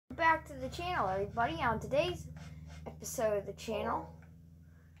back to the channel, everybody. On today's episode of the channel,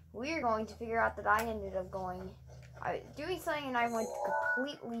 we are going to figure out that I ended up doing something and I went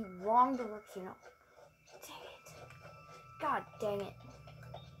completely wrong direction. Dang it. God dang it.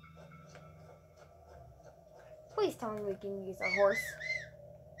 Please tell me we can use a horse.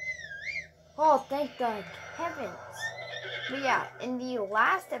 Oh, thank the heavens. But yeah, in the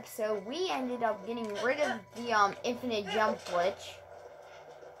last episode, we ended up getting rid of the infinite jump glitch.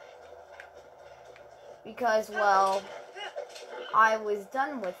 Because, well, I was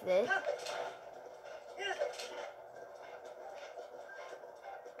done with it.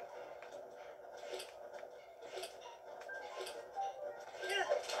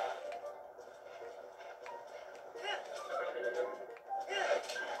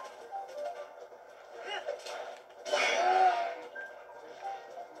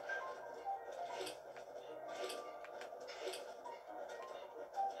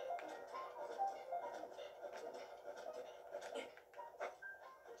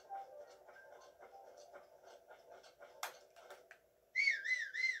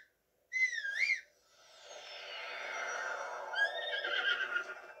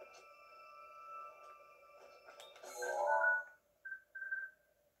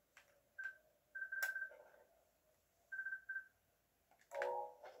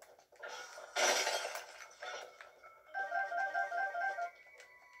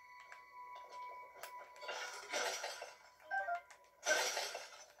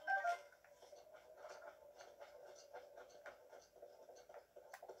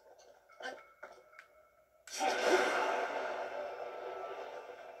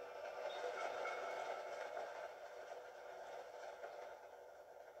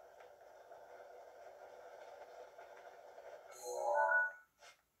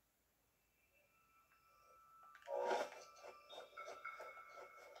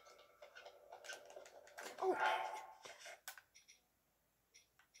 Oh.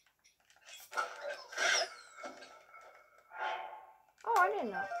 Oh, I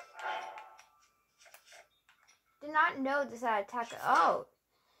didn't know. Did not know this had attack. Oh.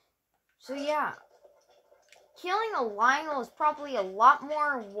 So yeah. Killing a Lionel is probably a lot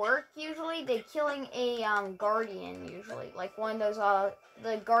more work usually than killing a Guardian usually. Like one of those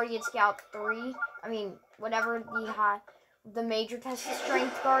the Guardian Scout 3. I mean, whatever the major test of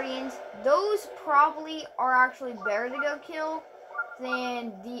strength Guardians. Those probably are actually better to go kill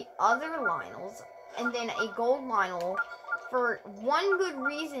than the other Lionels. And then a gold Lionel for one good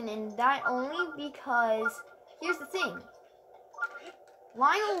reason, and that only because here's the thing.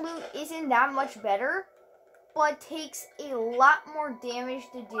 Lionel loot isn't that much better, but takes a lot more damage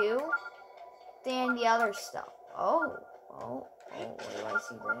to do than the other stuff. Oh, what do I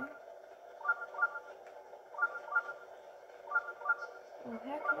see there? Oh,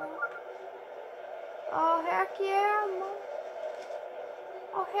 heck no. Oh, heck yeah.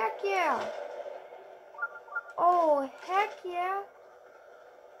 Oh, heck yeah. Oh, heck yeah.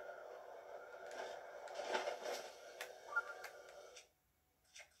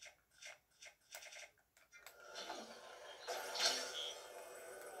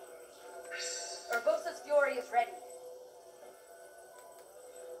 Urbosa's fury is ready.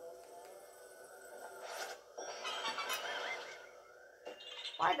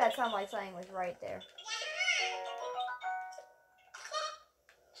 Why'd that sound like something was right there?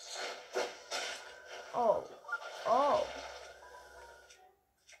 Oh.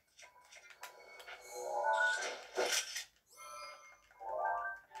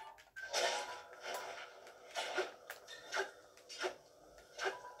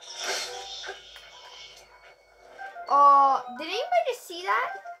 Did anybody just see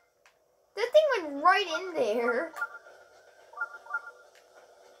that? That thing went right in there.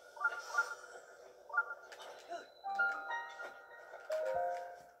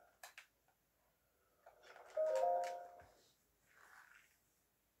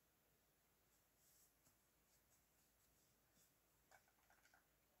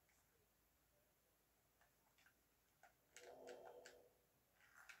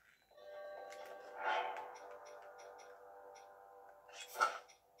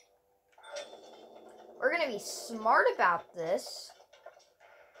 We're gonna be smart about this.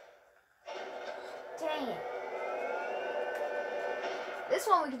 Dang it. This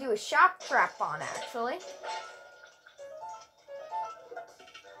one we could do a shock trap on, actually.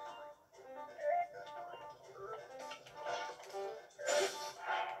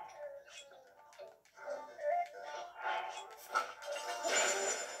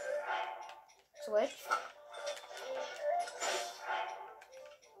 Switch.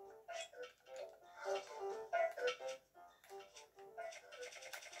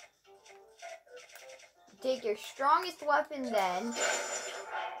 take your strongest weapon then,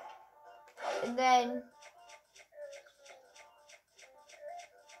 and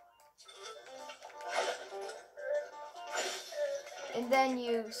then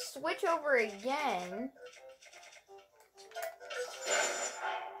you switch over again.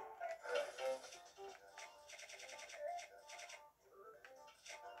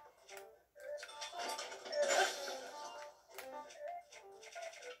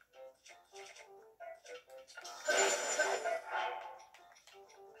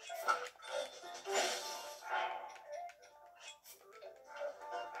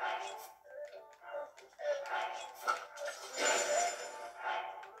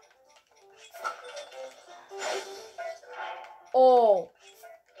 Oh.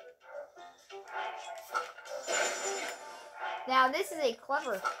 Now this is a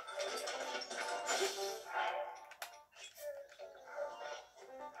clever.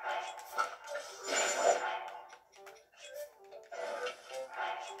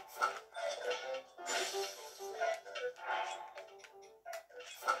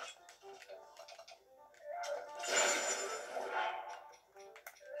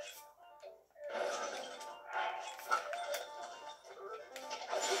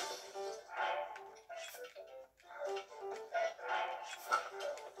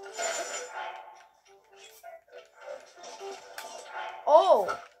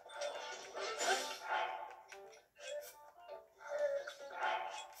 Oh.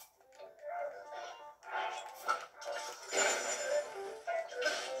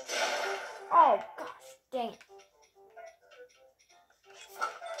 Oh gosh, dang it.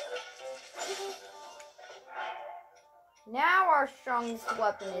 Now our strongest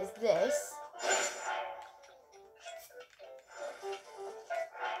weapon is this.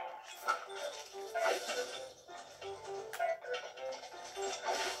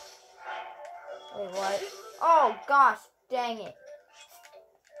 Wait, what? Oh gosh, dang it.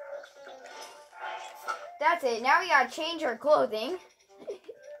 That's it. Now we gotta change our clothing.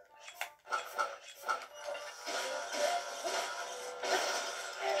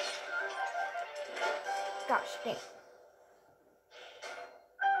 Gosh, dang it.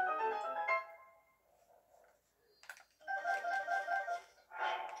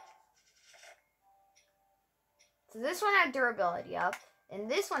 So this one had durability up,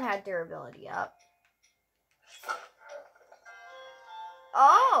 and this one had durability up.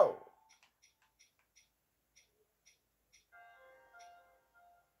 Oh!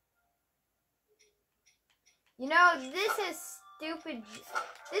 You know, this is stupid.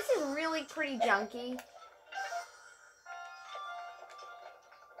 This is really pretty junky.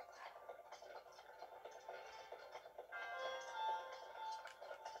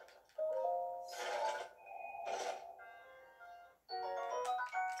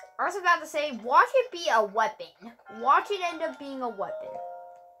 I was about to say, watch it be a weapon. Watch it end up being a weapon.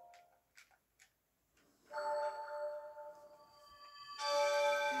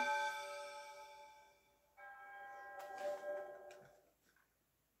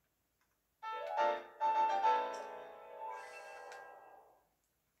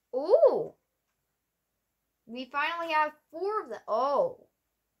 Ooh! We finally have 4 of them. Oh.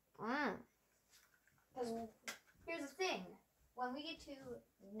 Because here's the thing. When we get to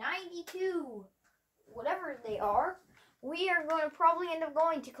 92, whatever they are, we are going to probably end up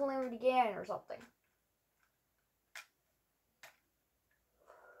going to Calamity Ganon or something.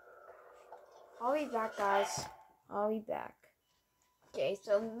 I'll be back, guys. I'll be back. Okay,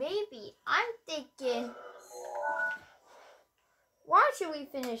 so maybe I'm thinking, why should we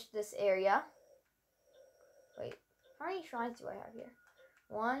finish this area? Wait, how many shrines do I have here?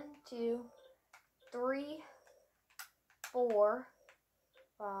 1, 2, 3, 4,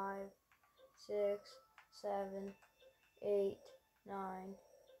 5, 6, 7, 8, 9,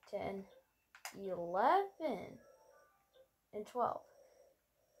 10, 11, and 12.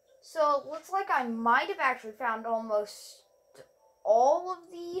 So it looks like I might have actually found almost all of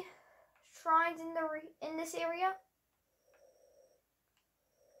the shrines in this area.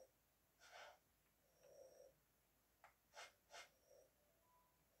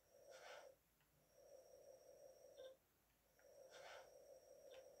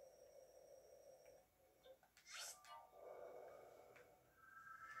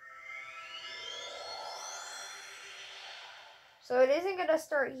 So it isn't going to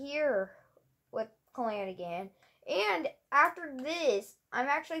start here with Calamity Ganon. And after this, I'm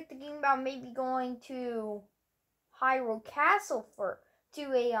actually thinking about maybe going to Hyrule Castle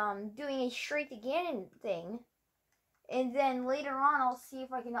doing a straight to Ganon thing. And then later on, I'll see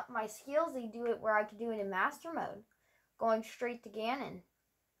if I can up my skills and do it where I can do it in Master Mode. Going straight to Ganon.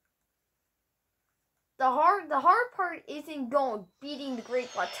 the hard part isn't beating the Great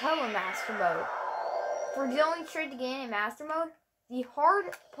Plateau in Master Mode. For going straight to game in Master Mode, the hard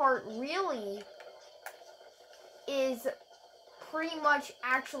part really is pretty much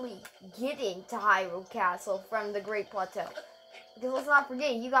actually getting to Hyrule Castle from the Great Plateau. Because let's not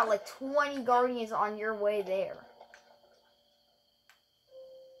forget, you got like 20 Guardians on your way there.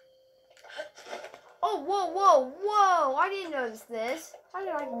 Oh, whoa, whoa, whoa! I didn't notice this. How did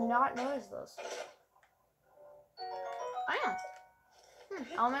I not notice this? Oh, yeah.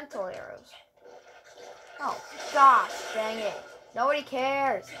 Elemental arrows. Oh, gosh, dang it. Nobody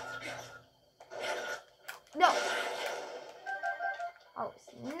cares. No! I was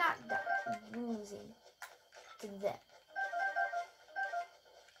not done losing to them.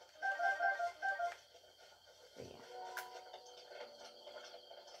 But yeah.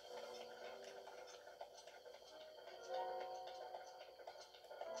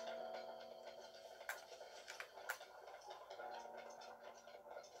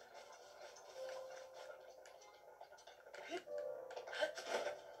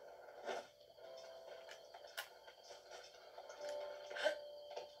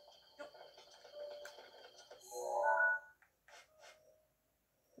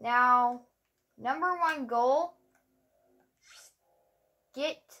 Now, #1 goal,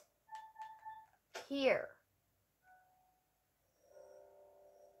 get here.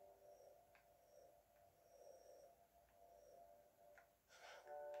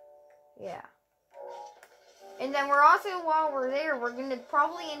 Yeah. And then we're also, while we're there, we're going to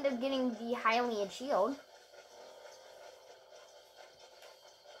probably end up getting the Hylian Shield.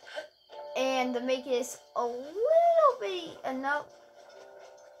 And to make this a little bit enough.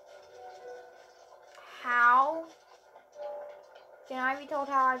 How? Can I be told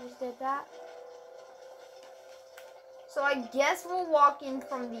how I just did that? So I guess we'll walk in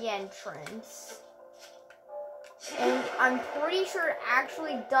from the entrance. And I'm pretty sure it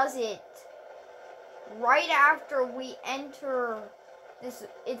actually does it right after we enter this.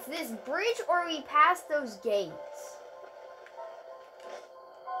 It's this bridge or we pass those gates.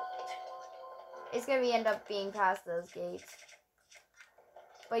 It's gonna end up being past those gates.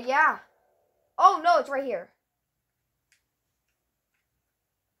 But yeah. Oh no, it's right here.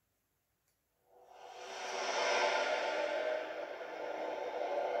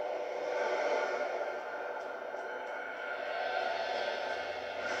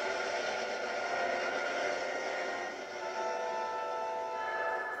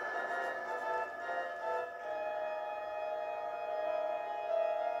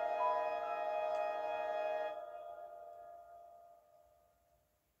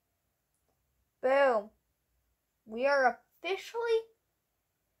 Boom. We are officially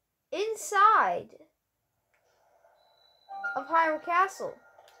inside of Hyrule Castle.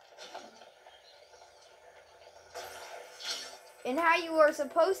 And how you are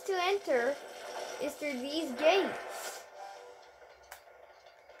supposed to enter is through these gates.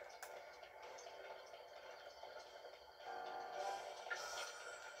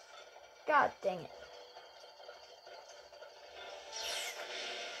 God dang it.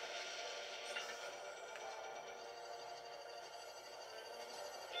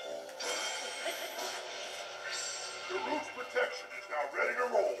 The roof's protection is now ready to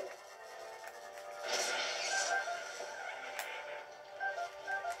roll.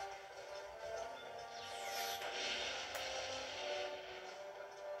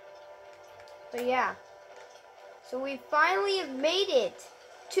 But yeah. So we finally have made it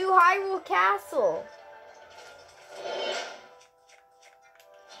to Hyrule Castle.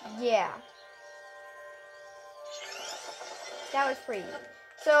 Yeah. That was pretty easy.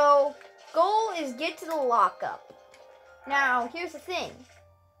 So, goal is get to the lockup. Now, here's the thing.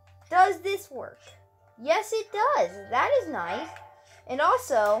 Does this work? Yes, it does. That is nice. And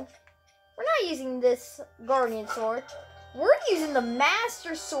also, we're not using this Guardian Sword. We're using the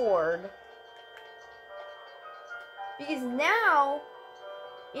Master Sword. Because now,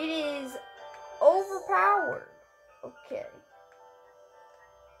 it is overpowered. Okay.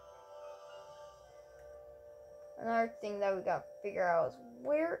 Another thing that we gotta figure out is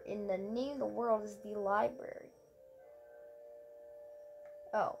where in the name of the world is the library?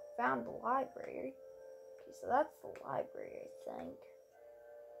 Oh, found the library. Okay, so that's the library, I think.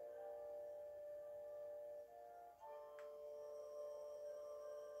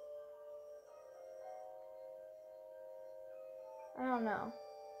 I don't know.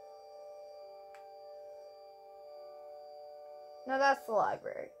 No, that's the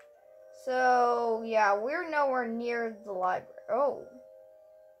library. So, yeah, we're nowhere near the library. Oh.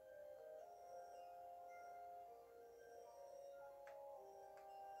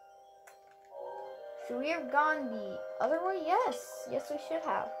 Should we have gone the other way? Yes. Yes, we should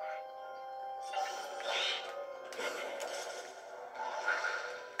have.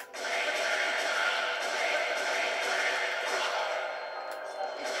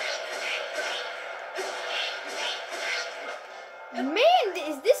 Man,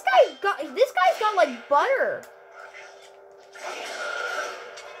 this guy's got like butter.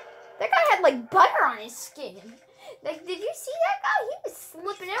 That guy had like butter on his skin. Like, did you see that guy? He was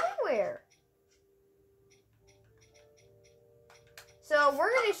slipping everywhere. So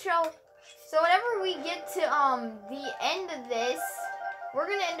we're gonna show. So whenever we get to the end of this, we're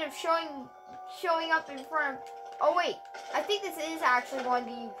gonna end up showing up in front of. Oh wait, I think this is actually one of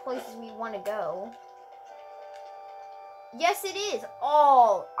the places we want to go. Yes, it is.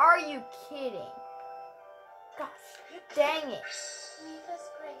 Oh, are you kidding? Gosh, dang it. Neva's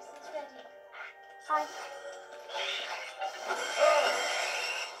grace is ready. Hi.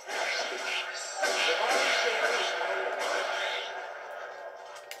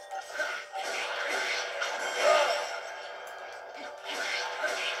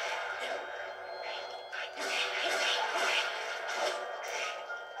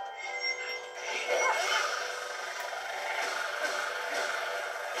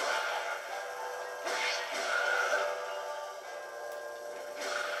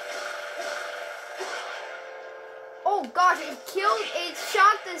 Oh gosh, it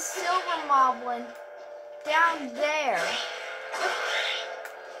shot the silver moblin down there.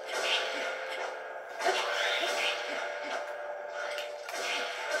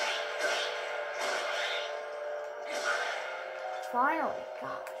 Finally, gosh.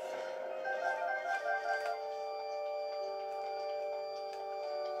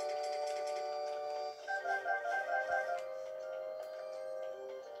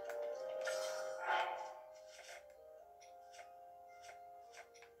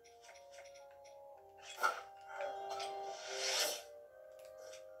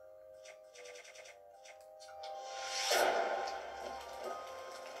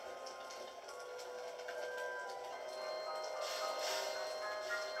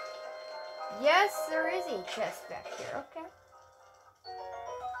 Yes, there is a chest back here. Okay.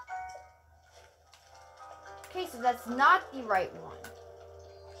 Okay, so that's not the right one.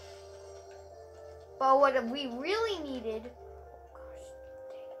 But what we really needed... Oh, gosh.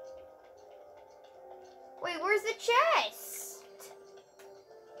 Wait, where's the chest?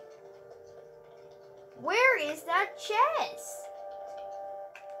 Where is that chest?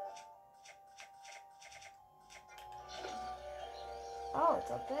 Oh,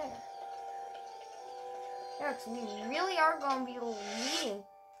 it's up there. Yeah, because we really are going to be needing.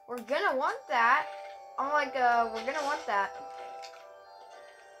 We're going to want that. I'm like, we're going to want that.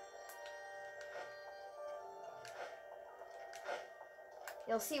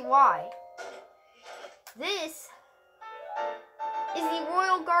 You'll see why. This is the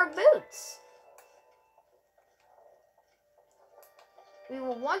Royal Guard boots. We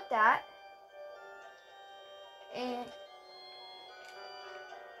will want that. And...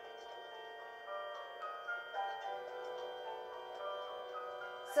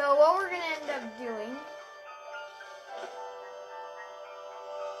 so what we're going to end up doing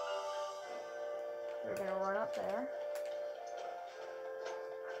we're going to run up there.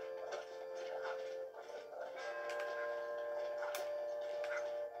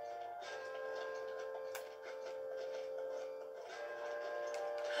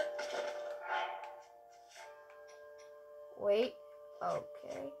 Wait.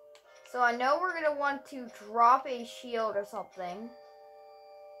 Okay. So I know we're going to want to drop a shield or something.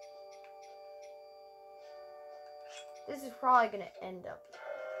 This is probably going to end up.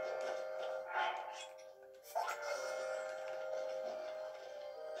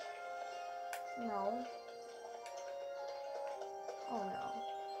 No. Oh no.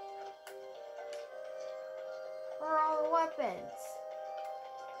 Where are all the weapons?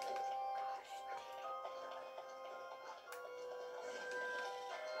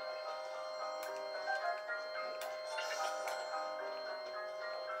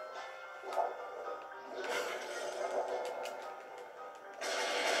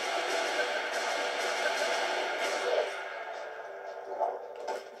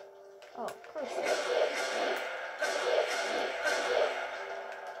 Oh, of course.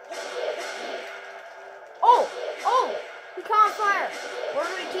 Oh! Oh! He caught fire! We're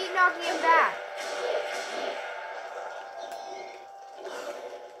gonna keep knocking him back.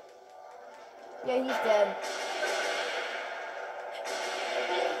 Yeah, he's dead.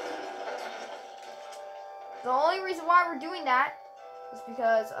 The only reason why we're doing that is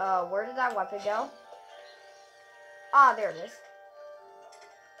because, where did that weapon go? Ah, there it is.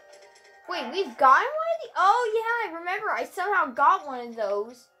 Wait, we've gotten one Oh yeah, I remember. I somehow got one of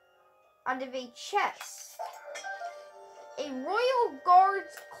those out of a chest. A Royal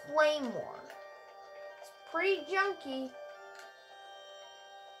Guards Claymore. It's pretty junky.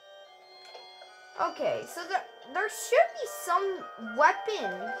 Okay, so there should be some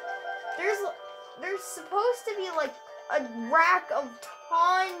weapon. There's supposed to be like a rack of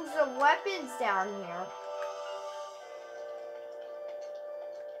tons of weapons down here.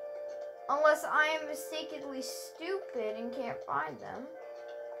 Unless I am mistakenly stupid and can't find them.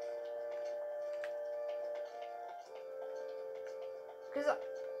 Because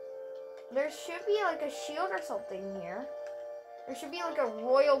there should be like a shield or something here. There should be like a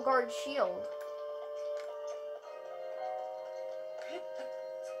Royal Guard shield.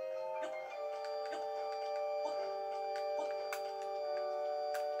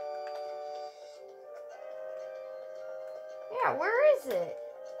 Yeah, where is it?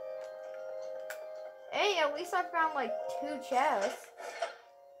 Hey, at least I found like 2 chests.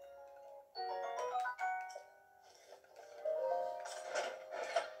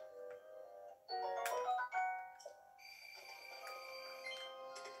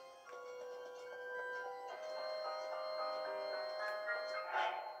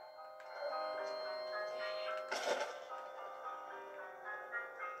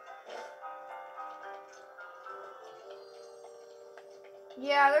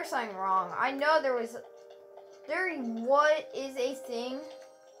 Yeah, there's something wrong. I know there is a thing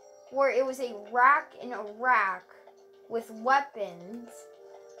where it was a rack in a rack with weapons,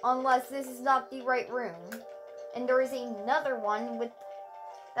 unless this is not the right room. And there is another one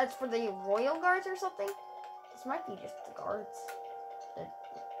that's for the Royal Guards or something. This might be just the guards.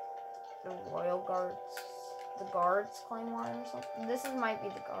 The Royal Guards. The Guards Claymore or something. This might be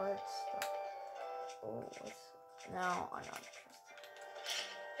the guards stuff. Oh, no, I don't trust it.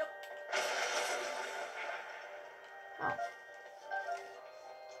 Oh.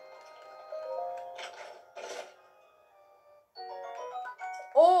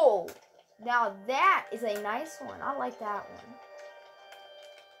 Oh, now that is a nice one. I like that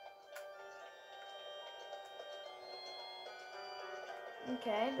one.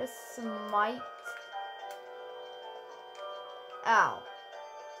 Okay, this might... Ow.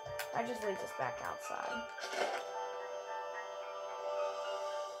 That just leads us back outside.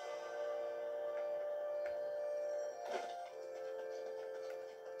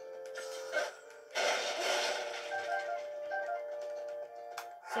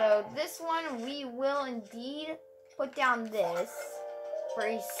 So this one, we will indeed put down this for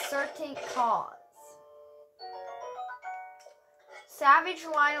a certain cause. Savage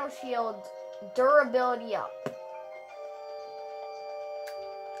Lionel Shield, durability up.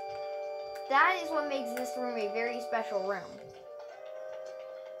 That is what makes this room a very special room.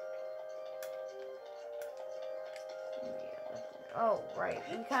 Oh, right.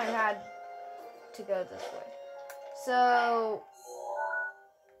 We kind of had to go this way. So...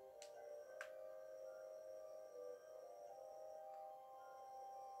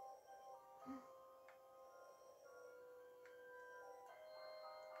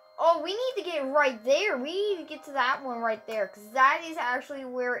 Oh, we need to get right there. We need to get to that one right there. Because that is actually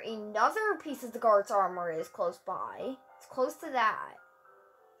where another piece of the guard's armor is close by. It's close to that.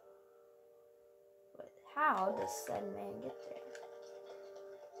 But how does said man get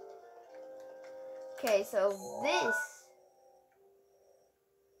there? Okay, so this...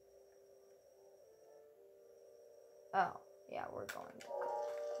 Oh, yeah, we're going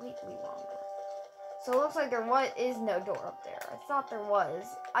completely wrong door. So it looks like there is no door up there. I thought there was.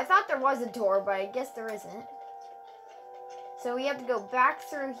 I thought there was a door, but I guess there isn't. So we have to go back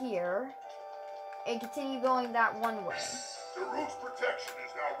through here and continue going that one way. The roof's protection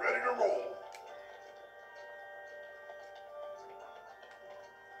is now ready to roll.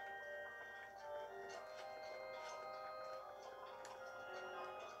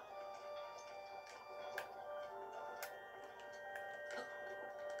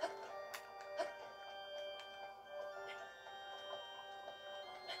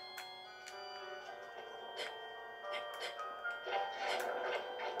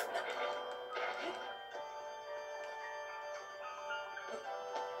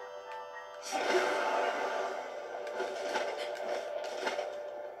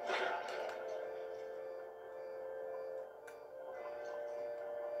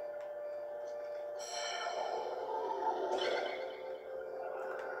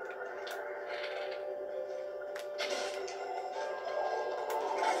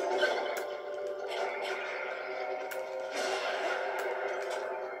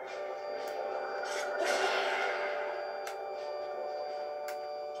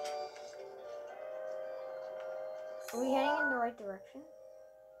 Are we heading in the right direction?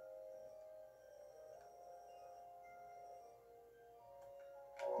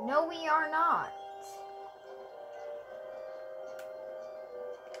 No, we are not.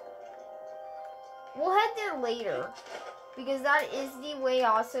 We'll head there later, because that is the way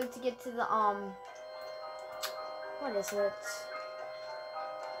also to get to the, what is it?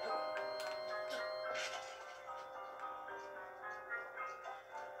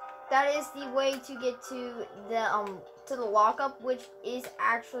 That is the way to get to the lockup, which is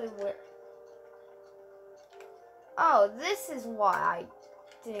actually where... Oh, this is why I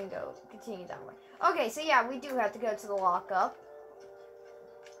didn't continue that way. Okay, so yeah, we do have to go to the lockup.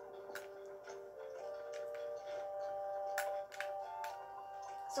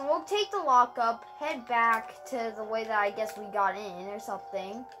 So we'll take the lockup, head back to the way that I guess we got in or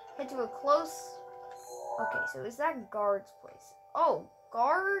something. Head to a close... Okay, so is that guard's place? Oh,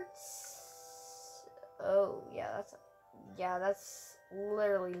 guards... Oh, yeah, that's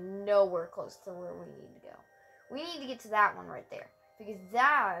literally nowhere close to where we need to go. We need to get to that one right there. Because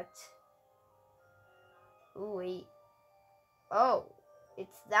that... Ooh, wait. Oh,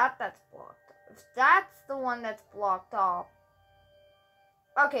 it's that's blocked. If that's the one that's blocked off...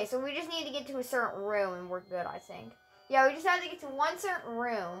 Okay, so we just need to get to a certain room and we're good, I think. Yeah, we just have to get to one certain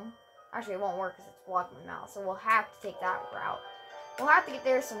room. Actually, it won't work because it's blocking my mouth, so we'll have to take that route. We'll have to get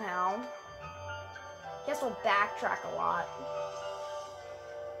there somehow. Guess we'll backtrack a lot.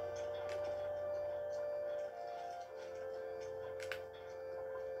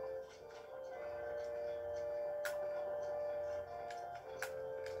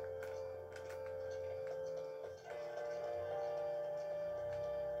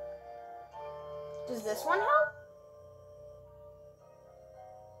 Does this one help?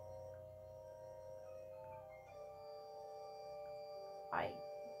 I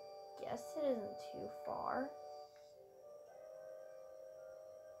guess it isn't too far.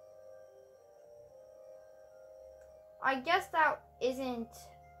 I guess that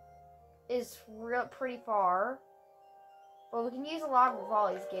is pretty far. But we can use a lot of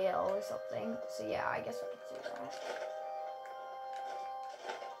Volley's Gale or something. So yeah, I guess we could do that.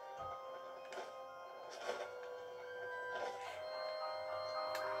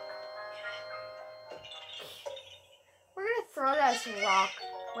 We're gonna throw that as a rock.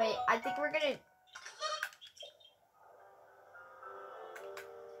 Wait, I think we're gonna...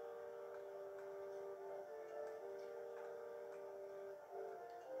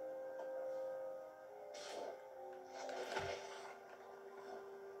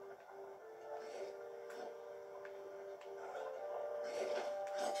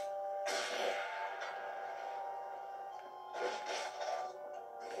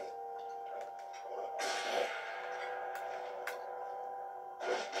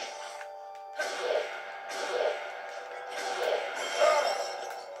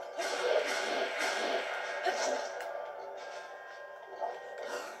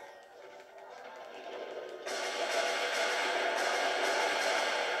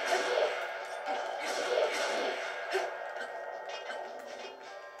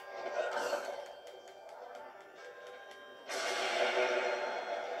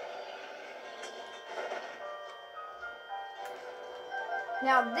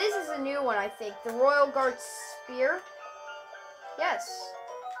 Now, this is a new one, I think. The Royal Guard Spear. Yes.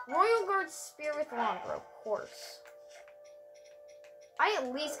 Royal Guard Spear with Longbow, of course. I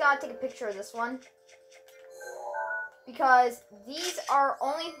at least gotta take a picture of this one. Because these are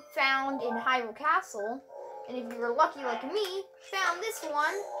only found in Hyrule Castle. And if you were lucky like me, found this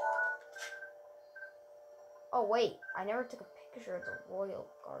one. Oh, wait. I never took a picture of the Royal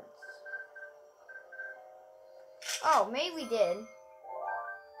Guards. Oh, maybe we did.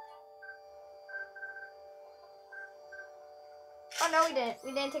 Oh, no, we didn't.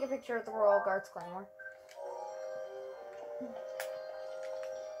 We didn't take a picture of the Royal Guards Claymore.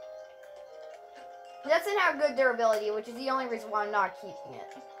 It doesn't have good durability, which is the only reason why I'm not keeping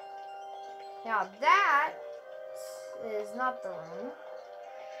it. Now, that is not the room.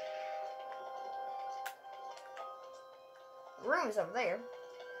 The room is over there.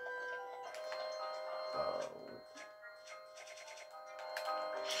 Oh.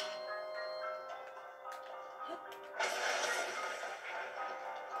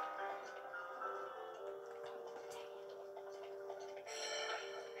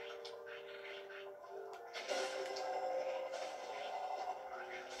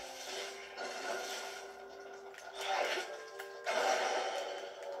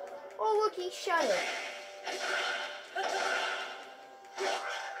 Look, he shut it.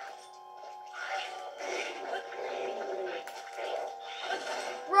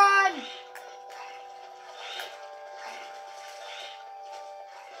 Run!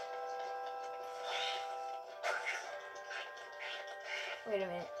 Wait a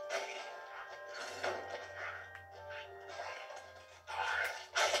minute.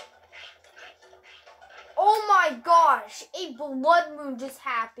 Oh my gosh! A blood moon just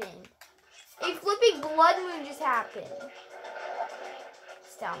happened. A flipping blood moon just happened.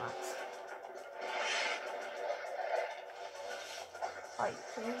 Still not. Are you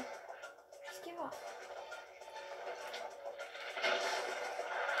kidding me? Just give up.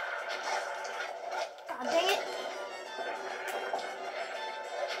 God dang it!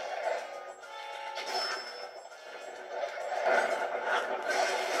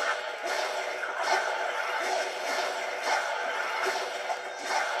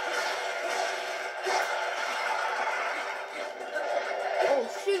 Oh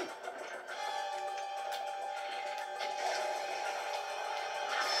shoot!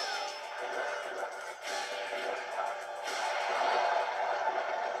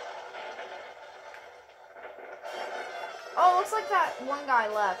 Oh, looks like that one guy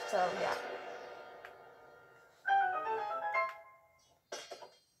left, so yeah.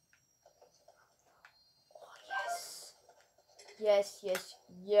 Oh, yes. Yes, yes,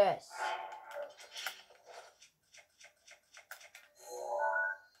 yes.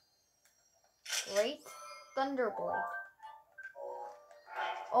 Great Thunderblade.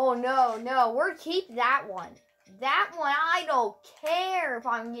 Oh, no, no. We're keep that one. That one, I don't care if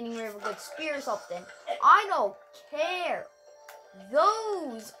I'm getting rid of a good spear or something. I don't care.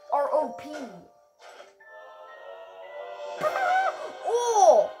 Those are OP.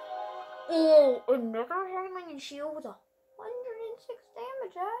 Oh! Oh, another Hangman Shield with 106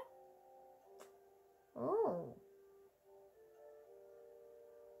 damage, eh? Oh.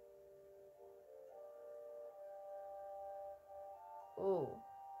 Oh.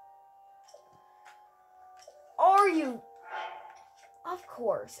 Are you? Of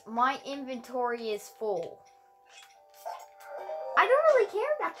course, my inventory is full. I don't really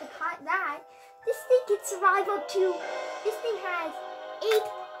care about that. This thing can survive up to. This thing has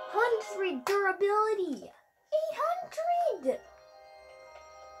 800 durability. 800.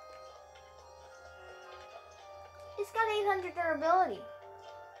 It's got 800 durability.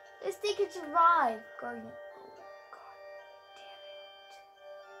 This thing can survive, Guardian. Oh God,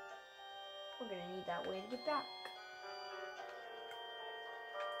 damn it! We're gonna need that way to get back.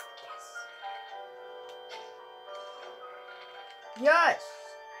 Yes!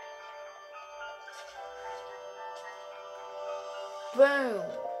 Boom!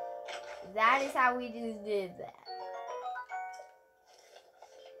 That is how we just did that.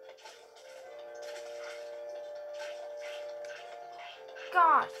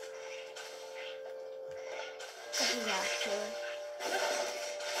 Gosh! What is that, killer?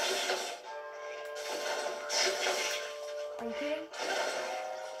 Are you kidding?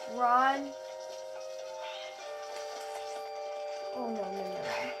 Run! Oh no, no, no, no.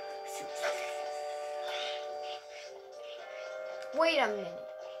 Wait a minute.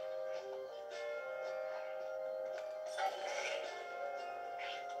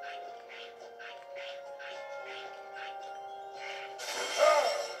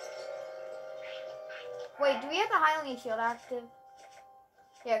 Wait, do we have the Hylian shield active?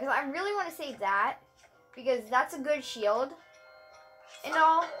 Yeah, because I really want to save that. Because that's a good shield. And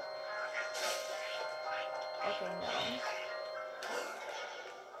all. Okay, no.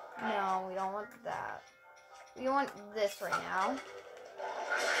 No, we don't want that. We want this right now.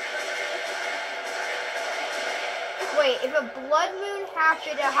 Wait, if a blood moon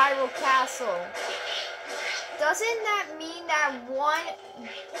happened at Hyrule Castle, doesn't that mean that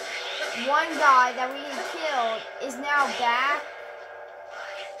one guy that we killed is now back?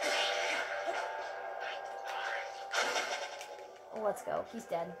 Oh, let's go. He's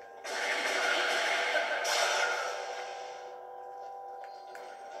dead.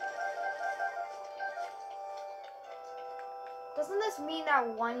 Doesn't this mean that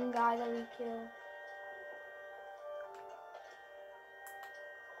one guy that we killed?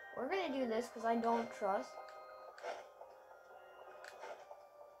 We're gonna do this because I don't trust.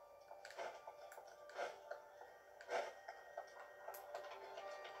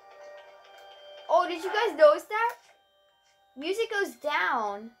 Oh, did you guys notice that? Music goes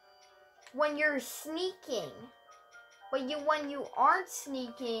down when you're sneaking. But when you aren't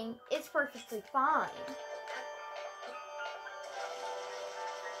sneaking, it's perfectly fine.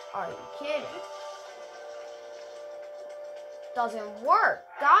 Are you kidding? Doesn't work.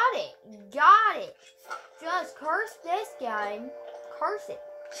 Got it. Got it. Just curse this game. Curse it.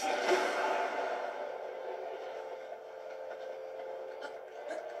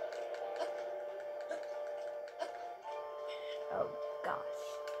 Oh, gosh.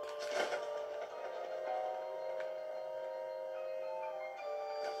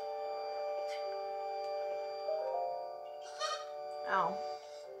 Oh.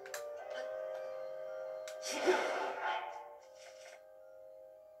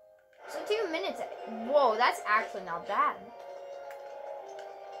 So 2 minutes. Whoa, that's actually not bad.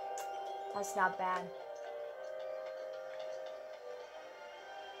 That's not bad.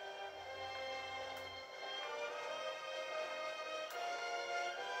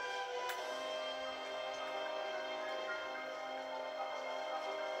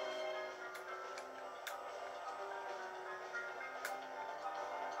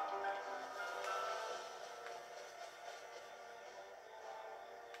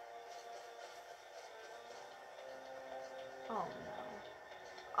 Oh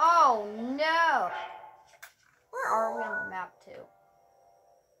no. Oh no! Where are we on the map too?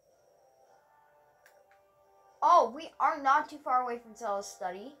 Oh, we are not too far away from Zelda's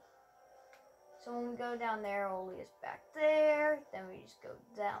study. So when we go down there, it'll lead us back there. Then we just go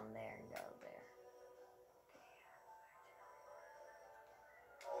down there and go there.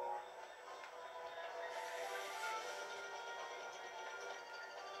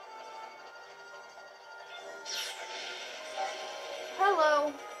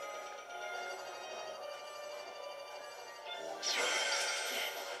 Hello.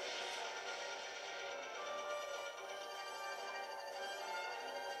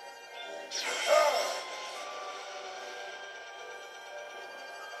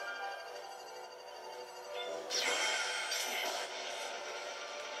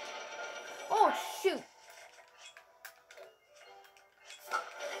 Oh, shoot.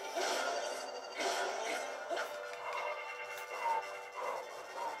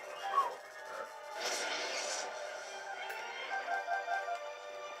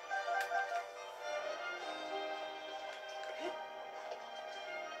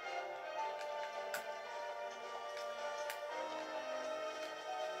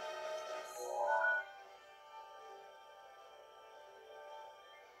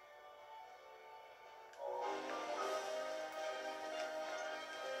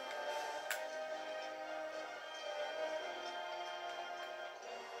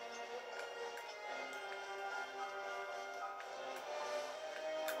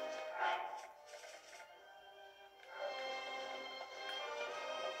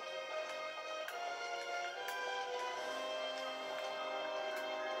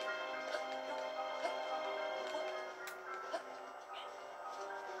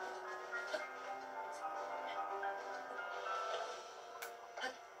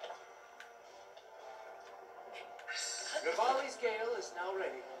 Rivali's gale is now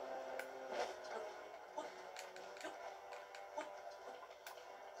ready.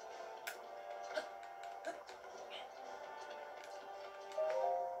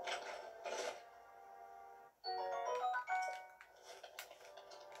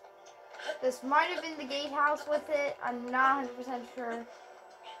 This might have been the gatehouse with it. I'm not 100% sure.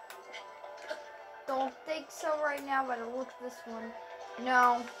 Don't think so right now, but I'll look at this one.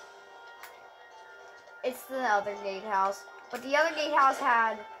 No. It's the other gatehouse. But the other gatehouse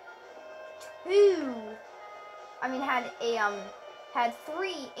had had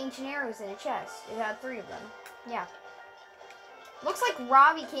 3 ancient arrows in a chest. It had 3 of them. Yeah. Looks like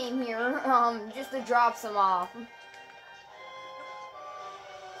Robbie came here, just to drop some off.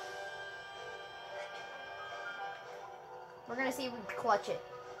 We're gonna see if we can clutch it.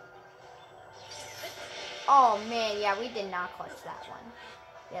 Oh man, yeah, we did not clutch that one.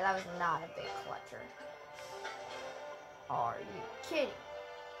 Yeah, that was not a big clutcher. Are you kidding?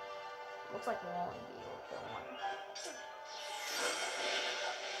 Looks like we'll only be able to kill one.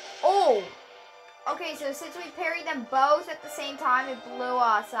 Oh! Okay, so since we parried them both at the same time, it blew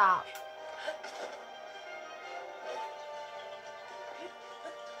us up.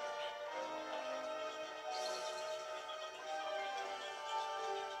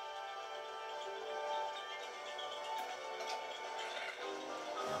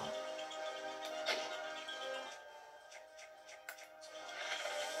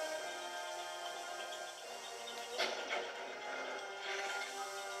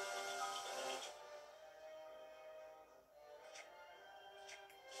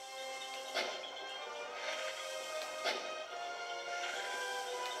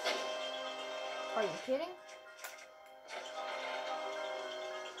 Are you kidding?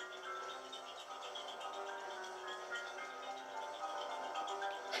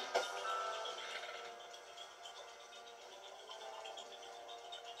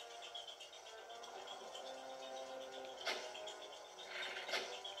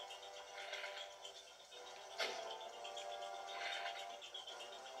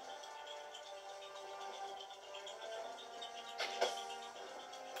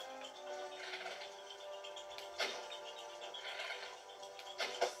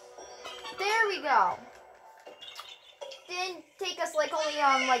 we go. Didn't take us like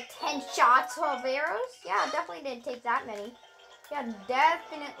only like 10 shots of arrows. Yeah, definitely didn't take that many. Yeah,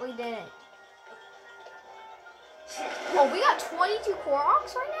 definitely didn't. Oh, we got 22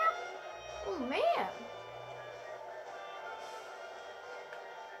 Koroks right now? Oh, man.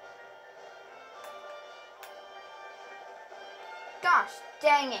 Gosh,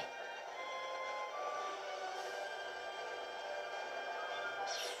 dang it.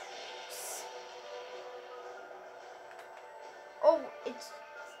 Oh, it's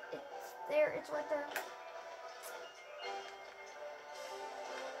there. It's right there.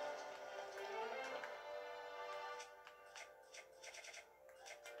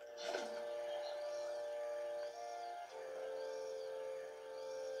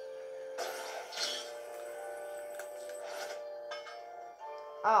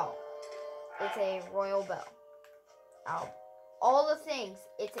 Oh, it's a royal bell. Oh, all the things,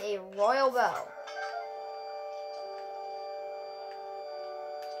 it's a royal bell.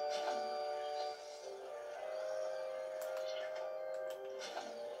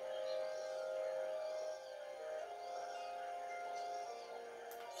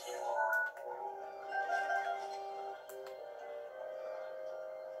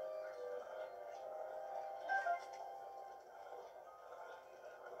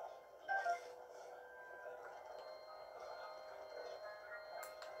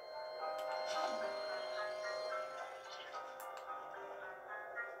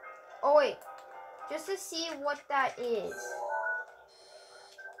 Oh wait, just to see what that is.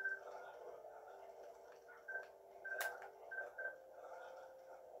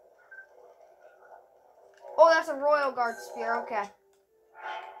 Oh, that's a royal guard spear, okay.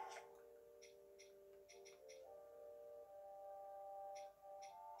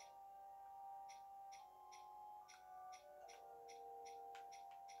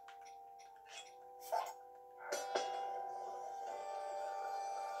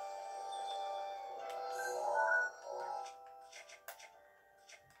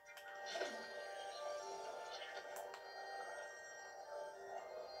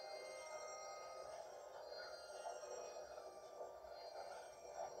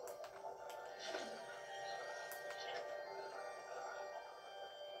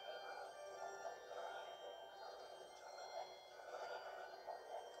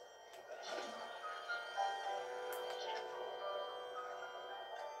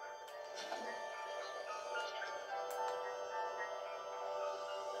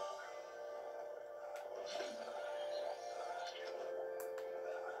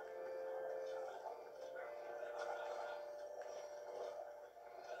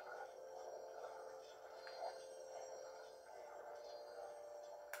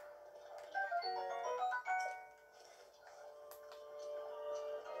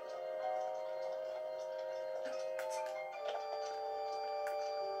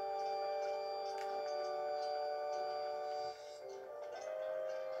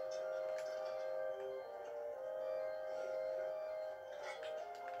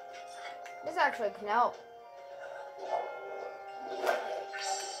 This actually can help.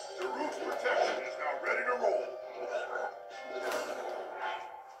 The roof's protection is now ready to roll.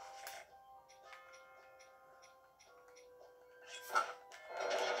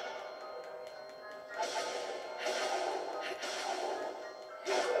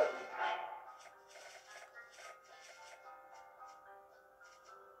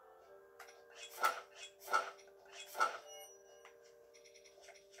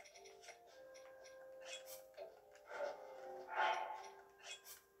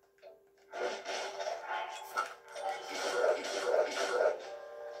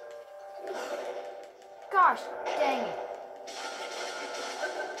 Gosh, dang it.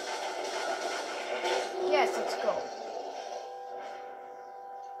 Yes, let's go.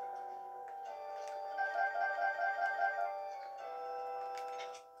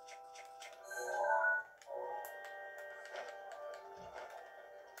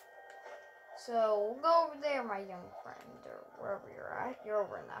 So, we'll go over there, my young friend, or wherever you're at. You're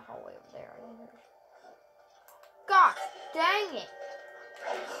over in that hallway over there. Gosh, dang it.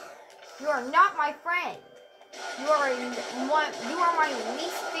 You are not my friend. You are my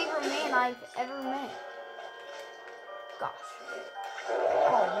least favorite man I've ever met. Gosh.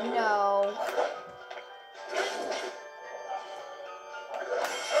 Oh no.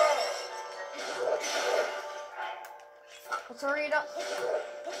 Let's hurry it up.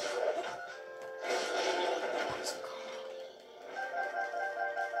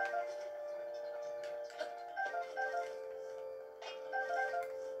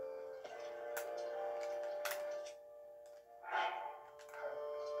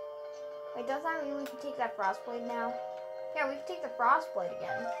 Wait, does that mean we can take that frostblade now? Yeah, we can take the frostblade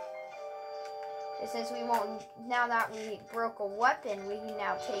again. And since we won't, now that we broke a weapon, we can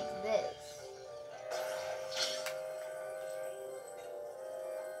now take this.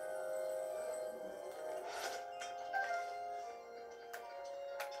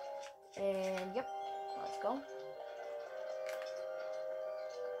 And yep, let's go.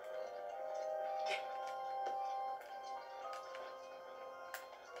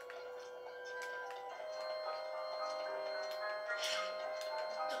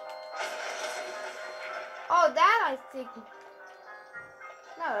 Oh, that I think.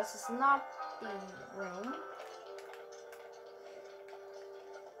 No, this is not the room.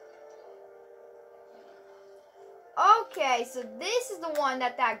 Okay, so this is the one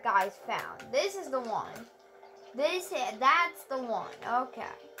that guy's found. This is the one. That's the one. Okay.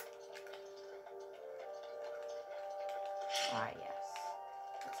 Alright, yes.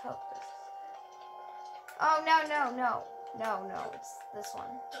 Let's hope this. Oh, no. No, it's this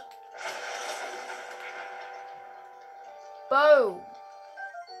one. Boom.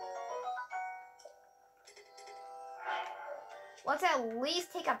 Let's at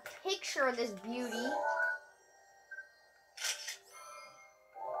least take a picture of this beauty.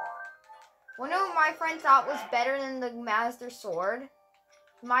 One of my friend thought was better than the Master Sword.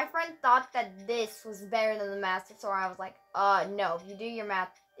 My friend thought that this was better than the Master Sword. I was like, no. If you do your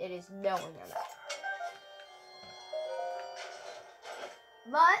math, it is nowhere near that.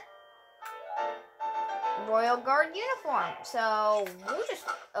 But Royal Guard uniform. So we'll just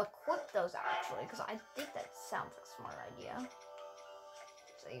equip those actually, because I think that sounds like a smart idea.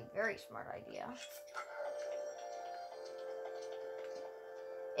 It's a very smart idea.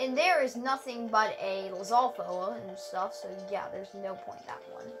 And there is nothing but a Lizalfo and stuff, so yeah, there's no point in that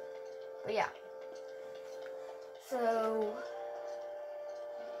one. But yeah. So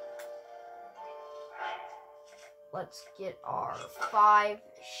let's get our 5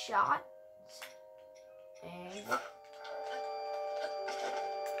 shots. And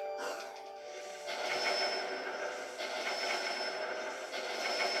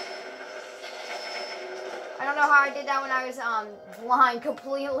I don't know how I did that when I was blind,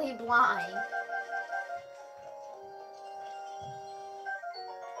 completely blind.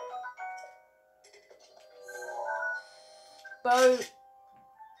 Boat.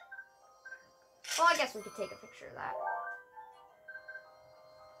 Well, I guess we could take a picture of that.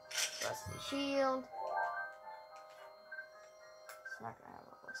 Rusty shield. It's not gonna have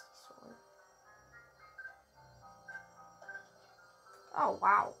a rusty sword. Oh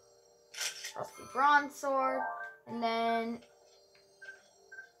wow. Rusty bronze sword, and then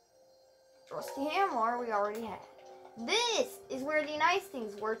rusty hammer we already had. This is where the nice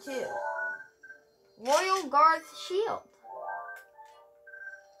things were too. Royal Guard's shield.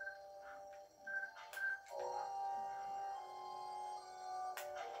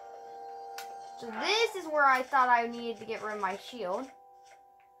 So this is where I thought I needed to get rid of my shield.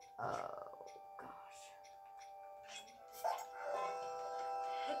 Oh gosh.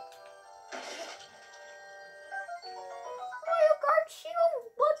 Royal Guard shield,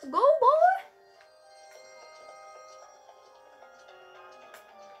 let's go, boy.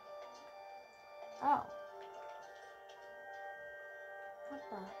 Oh. What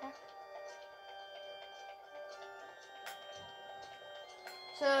the heck?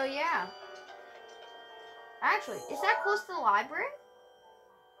 So yeah. Actually, is that close to the library?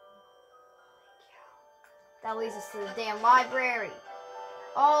 That leads us to the damn library.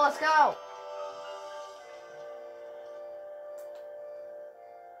 Oh, let's go.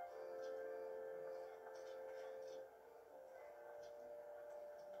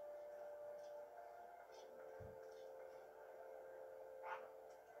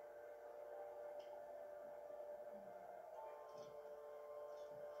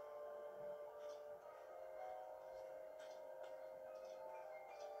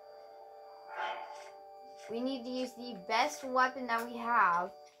 We need to use the best weapon that we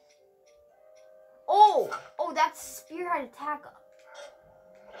have. Oh, that's spearhead attack.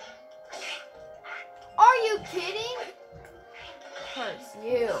 Are you kidding? Hurts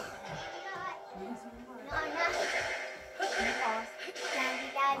you.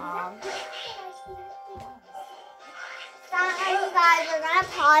 Sorry, you guys, we're gonna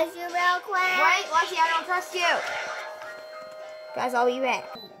pause you real quick. Wait, Lexi, I don't trust you. Guys, I'll be back.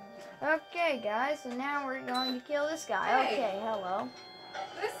 Okay, guys, so now we're going to kill this guy. Okay, hello.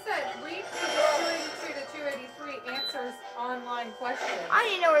 This said, read to the 283 answers online questions. I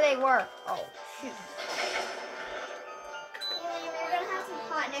didn't know where they were. Oh, shoot. We're gonna have some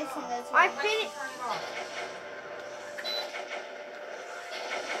hotness in this I one. finished. Turn it off.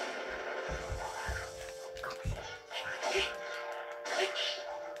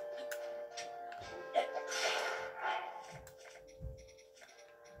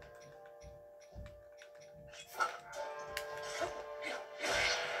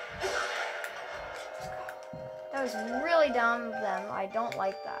 That was really dumb of them. I don't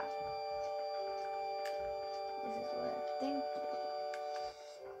like that. This is what I think.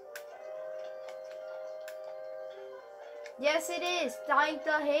 Yes, it is. Thank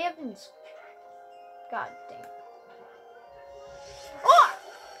the heavens. God damn. Oh!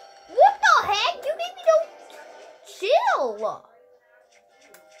 What the heck? You need me to chill.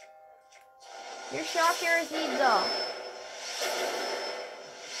 Your shock arrows need the.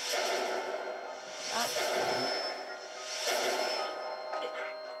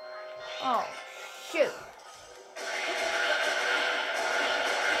 Oh, shoot.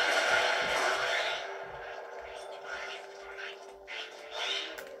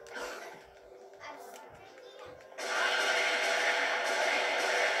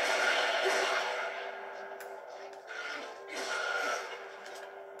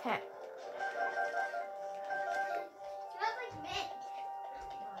 Heh. Smells like mint. It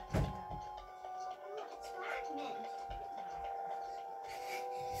smells like mint.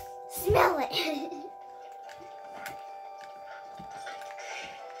 Smell it.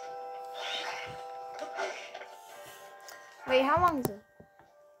 Wait, how long is it?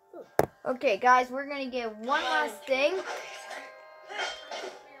 Okay, guys, we're gonna get one last thing.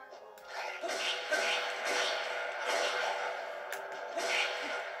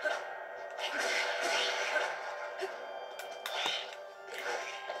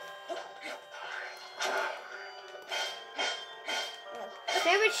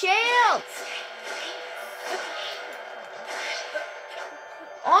 Favorite shields!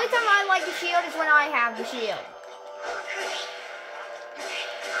 Only time I like the shield is when I have the shield.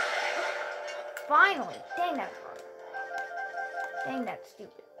 Finally! Dang that part. Dang that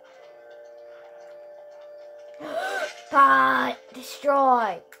stupid. Pot!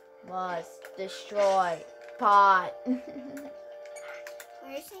 Destroy! Must destroy. Pot. Why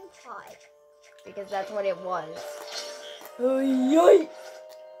are you saying pot? Because that's what it was. Oh, yoy!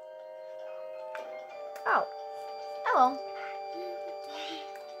 Oh. Hello.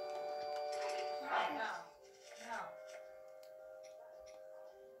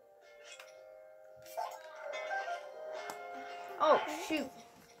 Oh, shoot.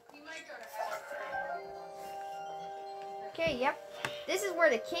 Okay, yep. This is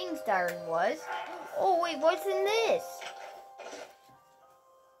where the King's Diary was. Oh, wait, what's in this?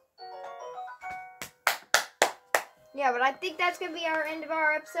 Yeah, but I think that's going to be our end of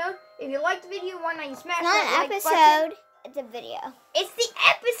our episode. If you liked the video, why not you smash It's not that an like button. episode. It's a video. It's the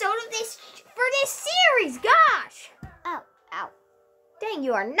episode of this for this series, gosh! Oh, ow. Dang,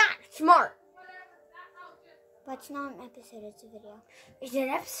 you are not smart. But it's not an episode, it's a video. It's an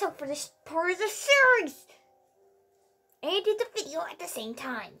episode for this part of the series. And did the video at the same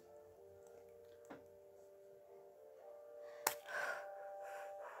time.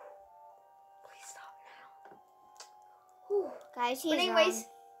 Please stop now. Whew. Guys, he's But anyways,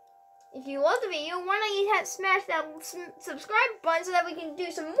 if you love the video, why not you smash that subscribe button so that we can do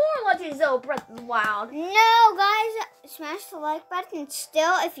some more Legend of Zelda Breath of the Wild. No, guys, smash the like button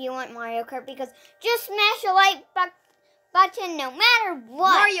still if you want Mario Kart, because just smash the like button no matter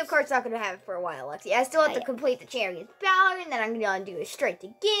what. Mario Kart's not going to have it for a while, Lexi. I still have to yeah. complete the Chariot Ballad, and then I'm going to do a straight to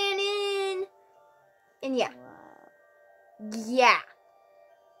Ganon. And yeah. Yeah.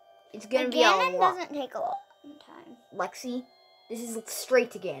 It's going to be a Ganon lot. doesn't take a long time. Lexi, this is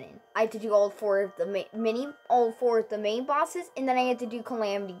straight to Ganon. I have to do all four of the main bosses, and then I have to do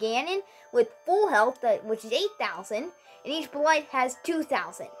Calamity Ganon with full health, which is 8,000, and each blight has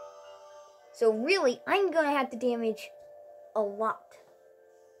 2,000. So really, I'm going to have to damage a lot.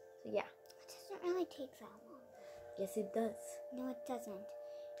 So yeah. It doesn't really take that long. Yes, it does. No, it doesn't.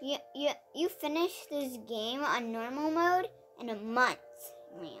 You finish this game on normal mode in a month,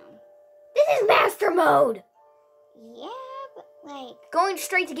 man. This is Master Mode! Yeah, but like... Going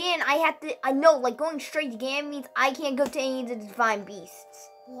straight to Ganon, I know, like, going straight to Ganon means I can't go to any of the Divine Beasts.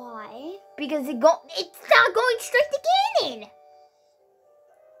 Why? Because it's not going straight to Ganon!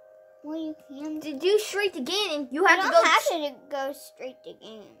 Well, you can... To do straight to Ganon, you You have to don't go... have to go straight to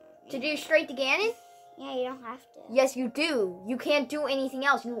Ganon. To do straight to Ganon? Yeah, you don't have to. Yes, you do. You can't do anything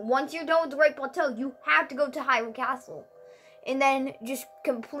else. Once you're done with the Right Plateau, you have to go to Hyrule Castle. And then just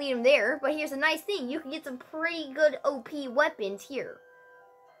complete them there. But here's a nice thing. You can get some pretty good OP weapons here.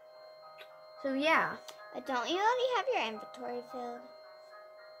 So, yeah. But don't you already have your inventory filled?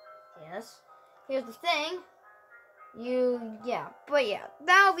 Yes. Here's the thing. But yeah,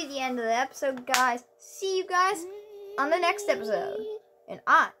 that'll be the end of the episode, guys. See you guys on the next episode. And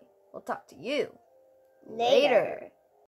I will talk to you later.